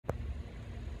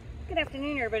Good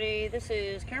afternoon, everybody. This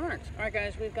is Karen. Alright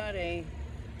guys, we've got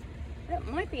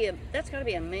that's got to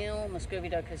be a male Muscovy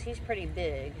duck because he's pretty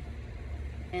big.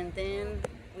 And then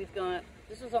we've got,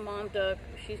 this is a mom duck.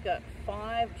 She's got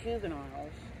 5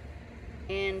 juveniles.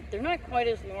 And they're not quite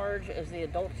as large as the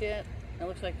adults yet. It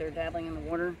looks like they're dabbling in the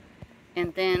water.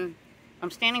 And then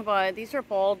I'm standing by, these are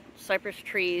bald cypress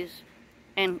trees.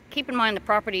 And keep in mind the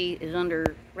property is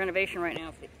under renovation right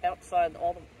now. Outside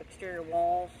all the exterior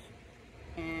walls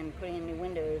and putting in new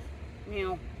windows.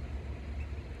 Now,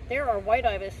 there are white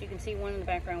ibis. You can see one in the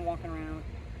background walking around.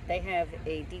 They have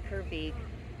a decurved beak.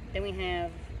 Then we have,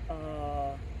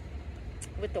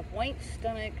 with the white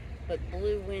stomach but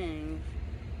blue wings,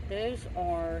 those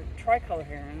are tricolored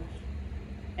herons.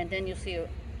 And then you'll see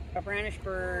a brownish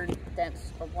bird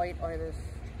that's a white ibis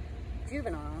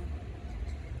juvenile.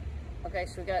 Okay,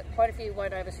 so we've got quite a few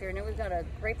white ibis here. And then we've got a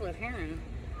great blue heron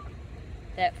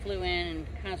that flew in and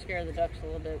kind of scared the ducks a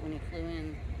little bit when he flew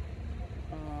in.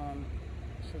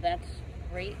 So that's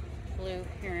great blue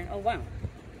heron. Oh, wow.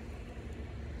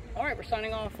 All right, we're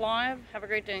signing off live. Have a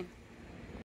great day.